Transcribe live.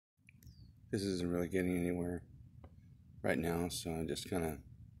this isn't really getting anywhere right now, so I just kind of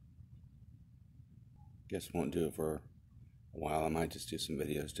guess won't do it for a while. I might just do some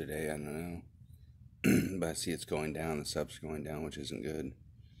videos today, I don't know. But I see it's going down, the subs are going down, which isn't good.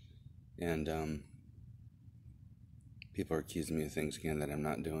 And people are accusing me of things again that I'm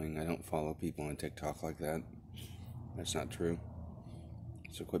not doing. I don't follow people on TikTok like that. That's not true.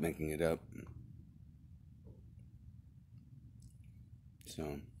 So quit making it up.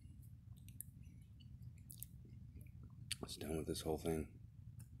 So it's done with this whole thing.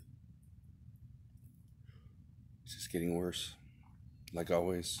 It's just getting worse. Like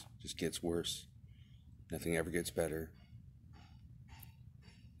always, just gets worse. Nothing ever gets better.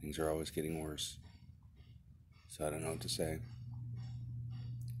 Things are always getting worse. So I don't know what to say.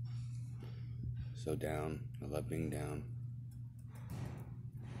 So down. I love being down.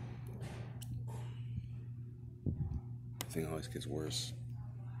 Everything always gets worse.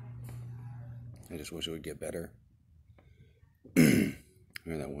 I just wish it would get better. Remember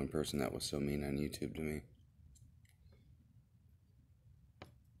that one person that was so mean on YouTube to me?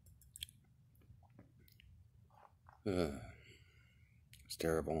 It's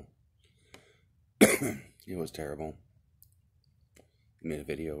terrible. It was terrible. He made a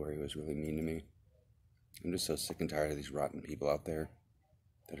video where he was really mean to me. I'm just so sick and tired of these rotten people out there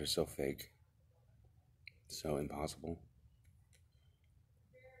that are so fake, so impossible.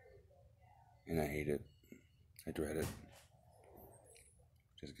 And I hate it. I dread it. It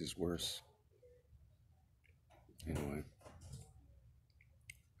just gets worse. Anyway.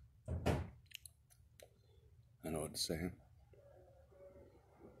 I don't know what to say.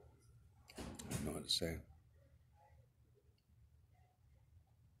 I don't know what to say.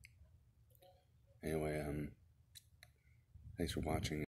 Anyway, thanks for watching.